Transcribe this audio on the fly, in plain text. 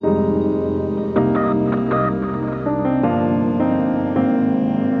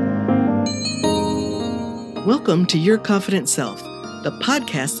Welcome to Your Confident Self, the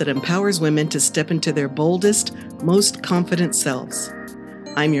podcast that empowers women to step into their boldest, most confident selves.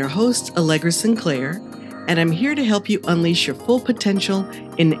 I'm your host, Allegra Sinclair, and I'm here to help you unleash your full potential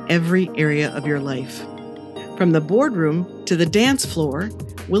in every area of your life. From the boardroom to the dance floor,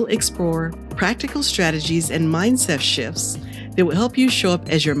 we'll explore practical strategies and mindset shifts that will help you show up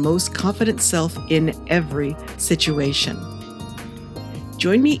as your most confident self in every situation.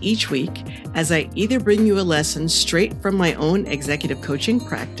 Join me each week as I either bring you a lesson straight from my own executive coaching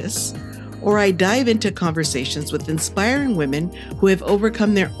practice, or I dive into conversations with inspiring women who have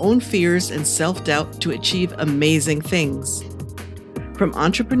overcome their own fears and self-doubt to achieve amazing things. From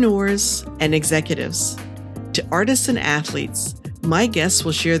entrepreneurs and executives to artists and athletes, my guests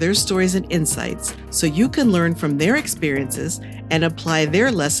will share their stories and insights so you can learn from their experiences and apply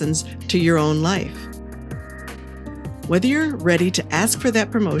their lessons to your own life. Whether you're ready to ask for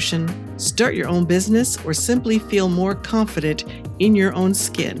that promotion, start your own business, or simply feel more confident in your own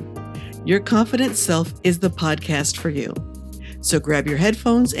skin, Your Confident Self is the podcast for you. So grab your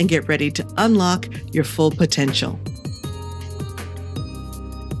headphones and get ready to unlock your full potential.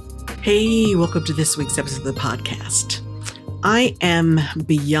 Hey, welcome to this week's episode of the podcast. I am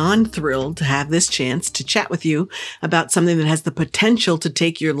beyond thrilled to have this chance to chat with you about something that has the potential to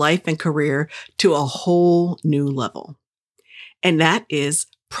take your life and career to a whole new level. And that is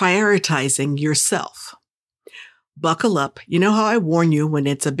prioritizing yourself. Buckle up. You know how I warn you when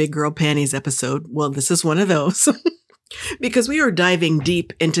it's a big girl panties episode? Well, this is one of those because we are diving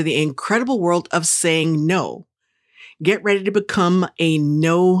deep into the incredible world of saying no. Get ready to become a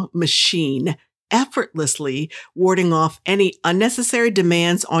no machine, effortlessly warding off any unnecessary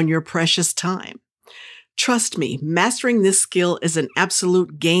demands on your precious time. Trust me, mastering this skill is an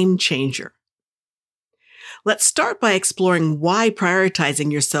absolute game changer. Let's start by exploring why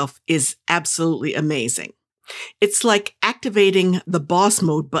prioritizing yourself is absolutely amazing. It's like activating the boss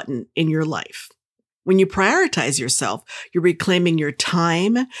mode button in your life. When you prioritize yourself, you're reclaiming your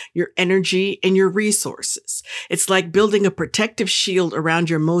time, your energy, and your resources. It's like building a protective shield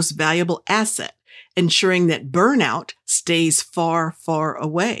around your most valuable asset, ensuring that burnout stays far, far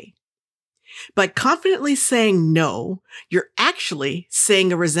away. By confidently saying no, you're actually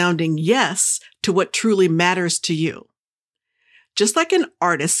saying a resounding yes to what truly matters to you. Just like an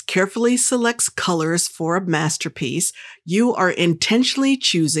artist carefully selects colors for a masterpiece, you are intentionally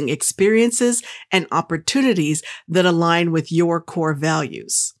choosing experiences and opportunities that align with your core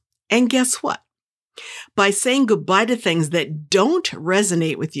values. And guess what? By saying goodbye to things that don't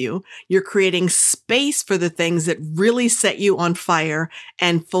resonate with you, you're creating space for the things that really set you on fire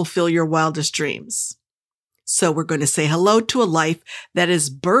and fulfill your wildest dreams. So we're going to say hello to a life that is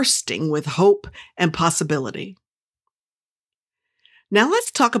bursting with hope and possibility. Now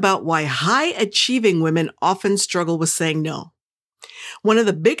let's talk about why high-achieving women often struggle with saying no. One of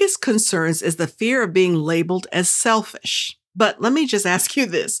the biggest concerns is the fear of being labeled as selfish. But let me just ask you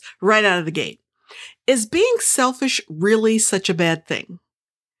this right out of the gate. Is being selfish really such a bad thing?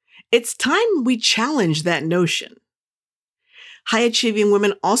 It's time we challenge that notion. High-achieving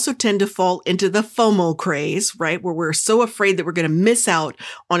women also tend to fall into the FOMO craze, right? Where we're so afraid that we're going to miss out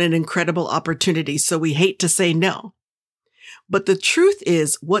on an incredible opportunity, so we hate to say no. But the truth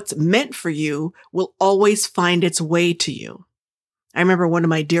is, what's meant for you will always find its way to you. I remember one of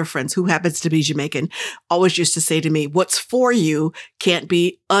my dear friends who happens to be Jamaican always used to say to me, what's for you can't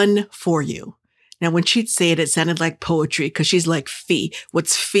be un-for you. Now, when she'd say it, it sounded like poetry because she's like, fee.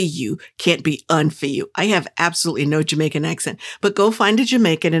 What's fee you can't be un-fee you. I have absolutely no Jamaican accent, but go find a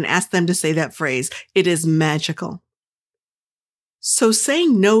Jamaican and ask them to say that phrase. It is magical. So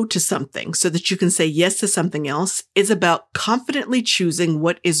saying no to something so that you can say yes to something else is about confidently choosing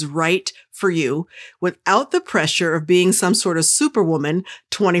what is right for you without the pressure of being some sort of superwoman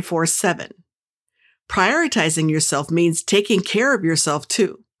 24/7. Prioritizing yourself means taking care of yourself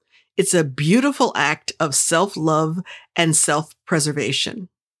too. It's a beautiful act of self-love and self-preservation.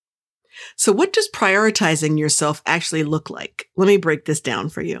 So what does prioritizing yourself actually look like? Let me break this down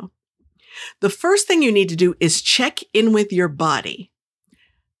for you. The first thing you need to do is check in with your body.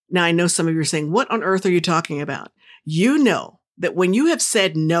 Now, I know some of you are saying, what on earth are you talking about? You know that when you have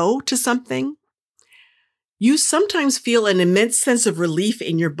said no to something, you sometimes feel an immense sense of relief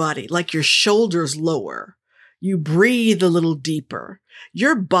in your body, like your shoulders lower. You breathe a little deeper.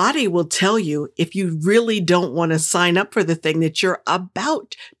 Your body will tell you if you really don't want to sign up for the thing that you're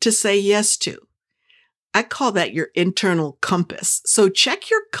about to say yes to. I call that your internal compass. So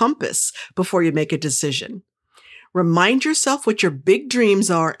check your compass before you make a decision. Remind yourself what your big dreams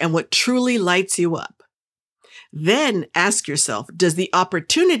are and what truly lights you up. Then ask yourself, does the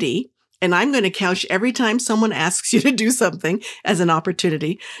opportunity And I'm going to couch every time someone asks you to do something as an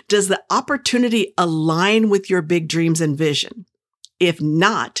opportunity. Does the opportunity align with your big dreams and vision? If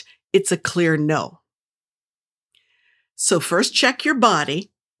not, it's a clear no. So first check your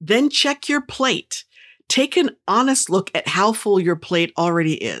body, then check your plate. Take an honest look at how full your plate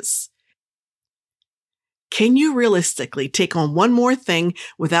already is. Can you realistically take on one more thing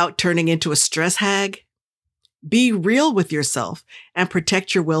without turning into a stress hag? Be real with yourself and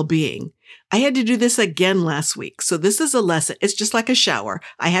protect your well-being. I had to do this again last week, so this is a lesson. It's just like a shower.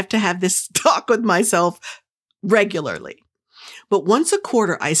 I have to have this talk with myself regularly. But once a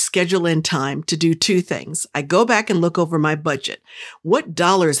quarter, I schedule in time to do two things. I go back and look over my budget. What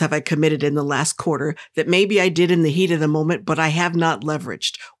dollars have I committed in the last quarter that maybe I did in the heat of the moment, but I have not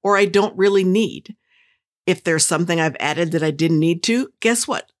leveraged or I don't really need? If there's something I've added that I didn't need to, guess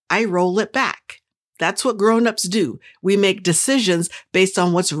what? I roll it back. That's what grown-ups do. We make decisions based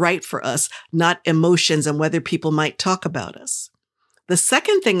on what's right for us, not emotions and whether people might talk about us. The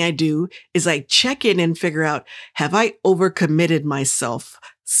second thing I do is I check in and figure out, have I overcommitted myself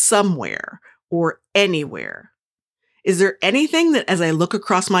somewhere or anywhere? Is there anything that as I look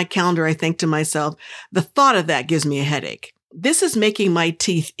across my calendar, I think to myself, the thought of that gives me a headache? This is making my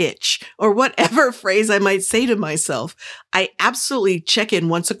teeth itch, or whatever phrase I might say to myself. I absolutely check in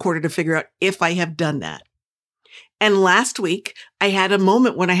once a quarter to figure out if I have done that. And last week, I had a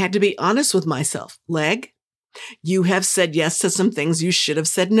moment when I had to be honest with myself. Leg, you have said yes to some things you should have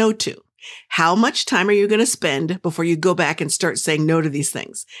said no to. How much time are you going to spend before you go back and start saying no to these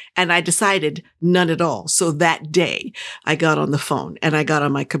things? And I decided none at all. So that day, I got on the phone and I got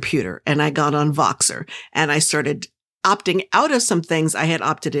on my computer and I got on Voxer and I started opting out of some things I had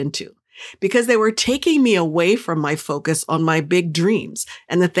opted into because they were taking me away from my focus on my big dreams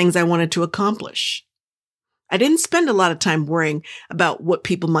and the things I wanted to accomplish. I didn't spend a lot of time worrying about what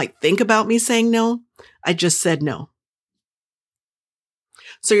people might think about me saying no. I just said no.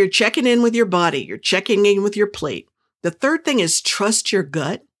 So you're checking in with your body. You're checking in with your plate. The third thing is trust your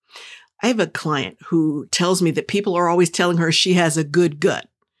gut. I have a client who tells me that people are always telling her she has a good gut.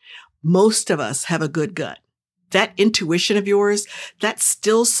 Most of us have a good gut. That intuition of yours, that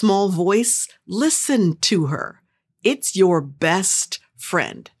still small voice, listen to her. It's your best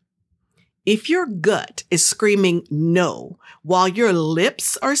friend. If your gut is screaming no while your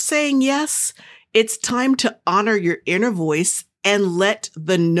lips are saying yes, it's time to honor your inner voice and let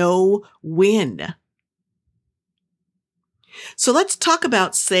the no win. So let's talk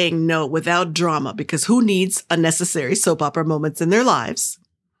about saying no without drama, because who needs unnecessary soap opera moments in their lives?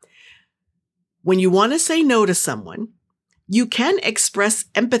 When you want to say no to someone, you can express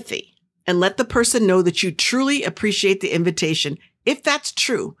empathy and let the person know that you truly appreciate the invitation. If that's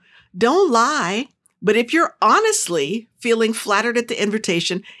true, don't lie. But if you're honestly feeling flattered at the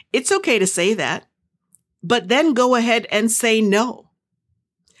invitation, it's okay to say that. But then go ahead and say no.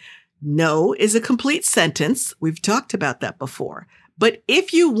 No is a complete sentence. We've talked about that before. But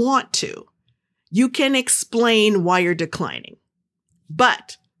if you want to, you can explain why you're declining.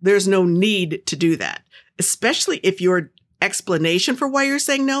 But there's no need to do that, especially if your explanation for why you're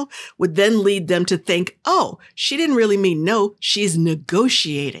saying no would then lead them to think, oh, she didn't really mean no, she's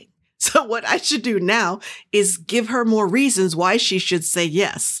negotiating. So what I should do now is give her more reasons why she should say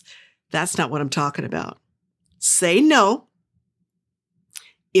yes. That's not what I'm talking about. Say no.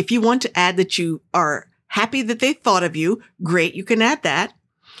 If you want to add that you are happy that they thought of you, great, you can add that.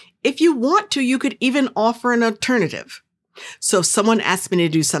 If you want to, you could even offer an alternative. So if someone asked me to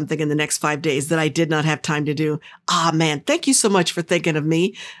do something in the next 5 days that I did not have time to do, man, thank you so much for thinking of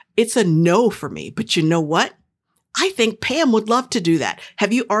me. It's a no for me. But you know what? I think Pam would love to do that.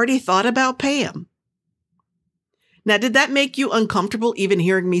 Have you already thought about Pam? Now, did that make you uncomfortable even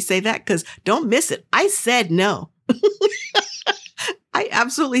hearing me say that? Because don't miss it. I said no. I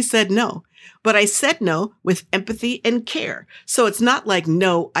absolutely said no. But I said no with empathy and care. So it's not like,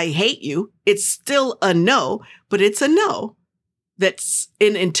 no, I hate you. It's still a no, but it's a no that's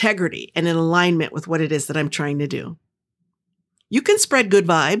in integrity and in alignment with what it is that I'm trying to do. You can spread good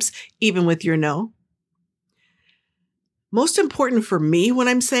vibes even with your no. Most important for me when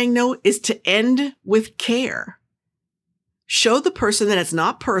I'm saying no is to end with care. Show the person that it's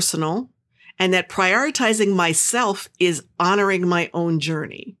not personal and that prioritizing myself is honoring my own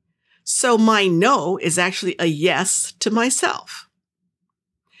journey. So my no is actually a yes to myself.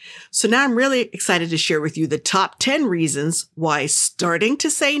 So now I'm really excited to share with you the top 10 reasons why starting to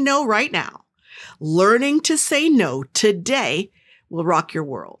say no right now, learning to say no today will rock your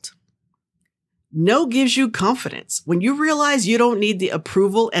world. No gives you confidence. When you realize you don't need the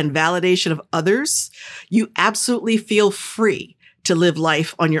approval and validation of others, you absolutely feel free to live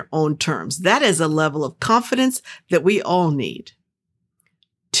life on your own terms. That is a level of confidence that we all need.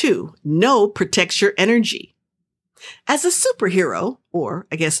 2, no protects your energy. As a superhero, or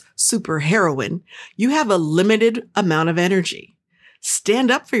I guess superheroine, you have a limited amount of energy. Stand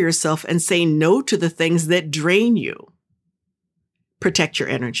up for yourself and say no to the things that drain you. Protect your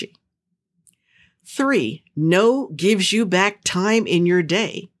energy. 3, no gives you back time in your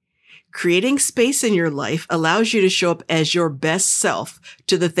day. Creating space in your life allows you to show up as your best self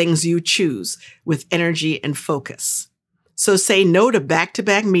to the things you choose with energy and focus. So say no to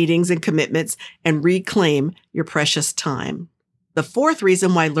back-to-back meetings and commitments and reclaim your precious time. The 4th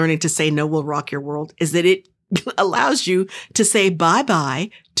reason why learning to say no will rock your world is that it allows you to say bye-bye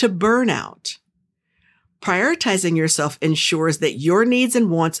to burnout. Prioritizing yourself ensures that your needs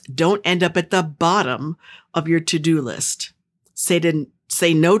and wants don't end up at the bottom of your to-do list.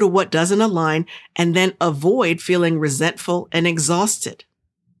 Say no to what doesn't align and then avoid feeling resentful and exhausted.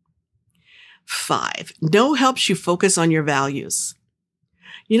 5, no helps you focus on your values.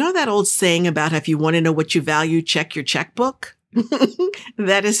 You know that old saying about if you want to know what you value, check your checkbook?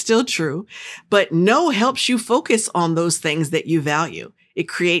 That is still true, but no helps you focus on those things that you value. It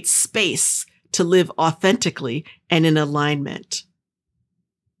creates space to live authentically and in alignment.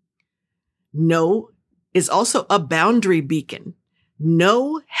 No is also a boundary beacon.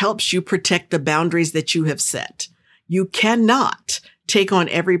 No helps you protect the boundaries that you have set. You cannot take on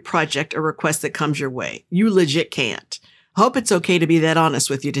every project or request that comes your way. You legit can't. I hope it's okay to be that honest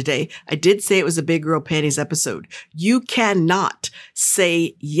with you today. I did say it was a Big Girl Panties episode. You cannot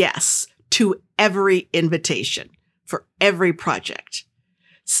say yes to every invitation for every project.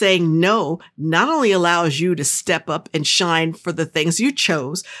 Saying no not only allows you to step up and shine for the things you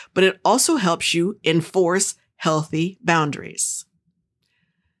chose, but it also helps you enforce healthy boundaries.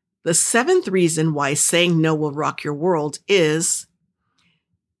 The 7th reason why saying no will rock your world is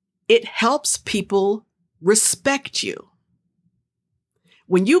it helps people respect you.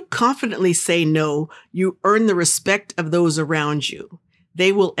 When you confidently say no, you earn the respect of those around you.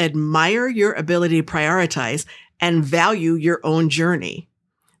 They will admire your ability to prioritize and value your own journey.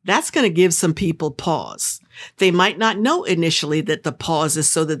 That's going to give some people pause. They might not know initially that the pause is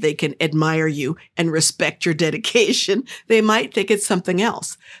so that they can admire you and respect your dedication. They might think it's something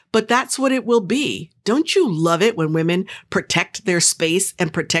else, but that's what it will be. Don't you love it when women protect their space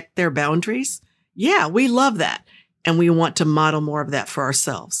and protect their boundaries? Yeah, we love that. And we want to model more of that for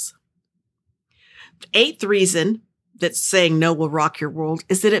ourselves. The 8th reason that saying no will rock your world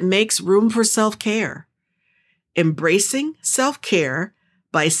is that it makes room for self-care. Embracing self-care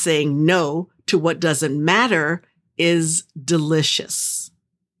by saying no to what doesn't matter is delicious.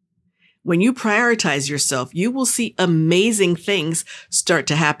 When you prioritize yourself, you will see amazing things start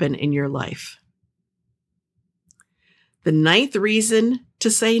to happen in your life. The 9th reason to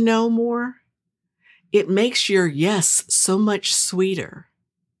say no more, it makes your yes so much sweeter.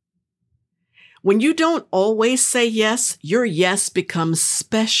 When you don't always say yes, your yes becomes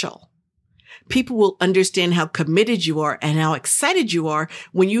special. People will understand how committed you are and how excited you are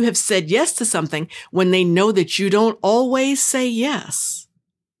when you have said yes to something when they know that you don't always say yes.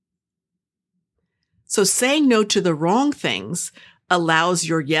 So saying no to the wrong things allows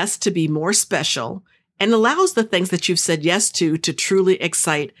your yes to be more special and allows the things that you've said yes to truly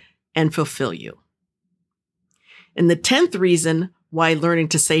excite and fulfill you. And the 10th reason why learning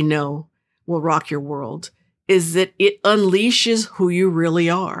to say no will rock your world is that it unleashes who you really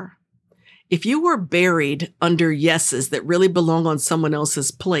are. If you were buried under yeses that really belong on someone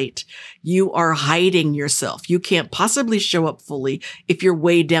else's plate, you are hiding yourself. You can't possibly show up fully if you're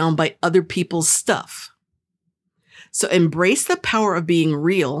weighed down by other people's stuff. So embrace the power of being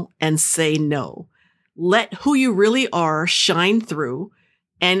real and say no. Let who you really are shine through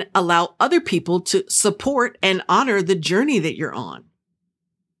and allow other people to support and honor the journey that you're on.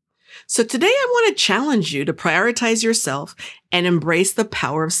 So today I want to challenge you to prioritize yourself and embrace the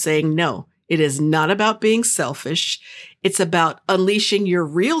power of saying no. It is not about being selfish. It's about unleashing your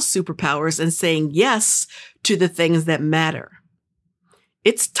real superpowers and saying yes to the things that matter.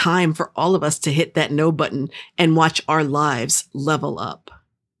 It's time for all of us to hit that no button and watch our lives level up.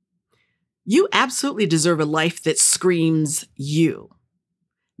 You absolutely deserve a life that screams you,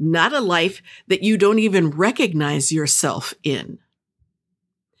 not a life that you don't even recognize yourself in.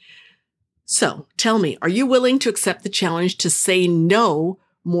 So tell me, are you willing to accept the challenge to say no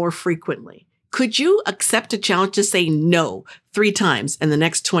more frequently? Could you accept a challenge to say no 3 times in the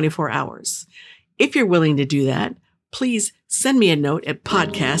next 24 hours? If you're willing to do that, please send me a note at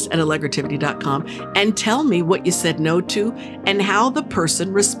podcast@allegrativity.com and tell me what you said no to and how the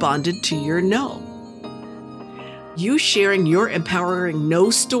person responded to your no. You sharing your empowering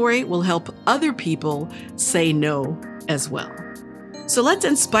no story will help other people say no as well. So let's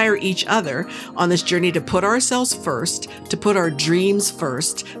inspire each other on this journey to put ourselves first, to put our dreams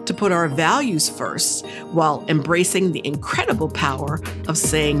first, to put our values first, while embracing the incredible power of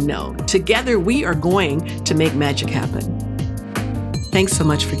saying no. Together, we are going to make magic happen. Thanks so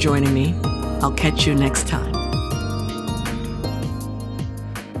much for joining me. I'll catch you next time.